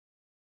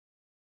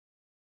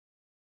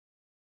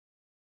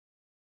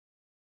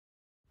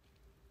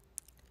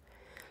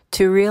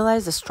To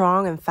realize a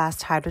strong and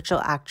fast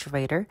hydrogel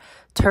actuator,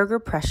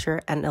 turgor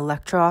pressure and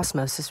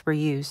electroosmosis were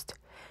used.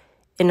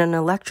 In an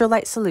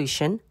electrolyte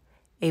solution,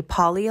 a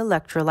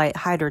polyelectrolyte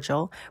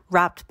hydrogel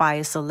wrapped by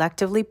a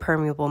selectively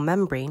permeable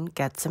membrane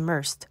gets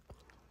immersed.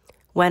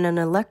 When an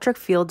electric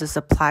field is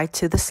applied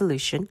to the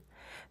solution,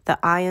 the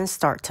ions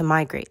start to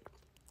migrate.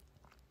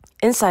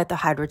 Inside the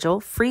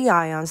hydrogel, free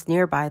ions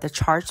nearby the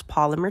charged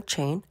polymer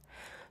chain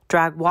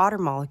drag water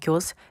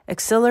molecules,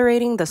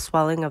 accelerating the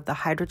swelling of the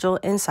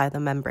hydrogel inside the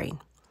membrane.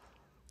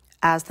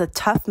 As the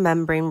tough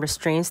membrane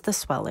restrains the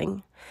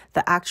swelling,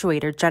 the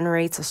actuator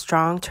generates a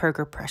strong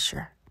turgor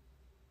pressure.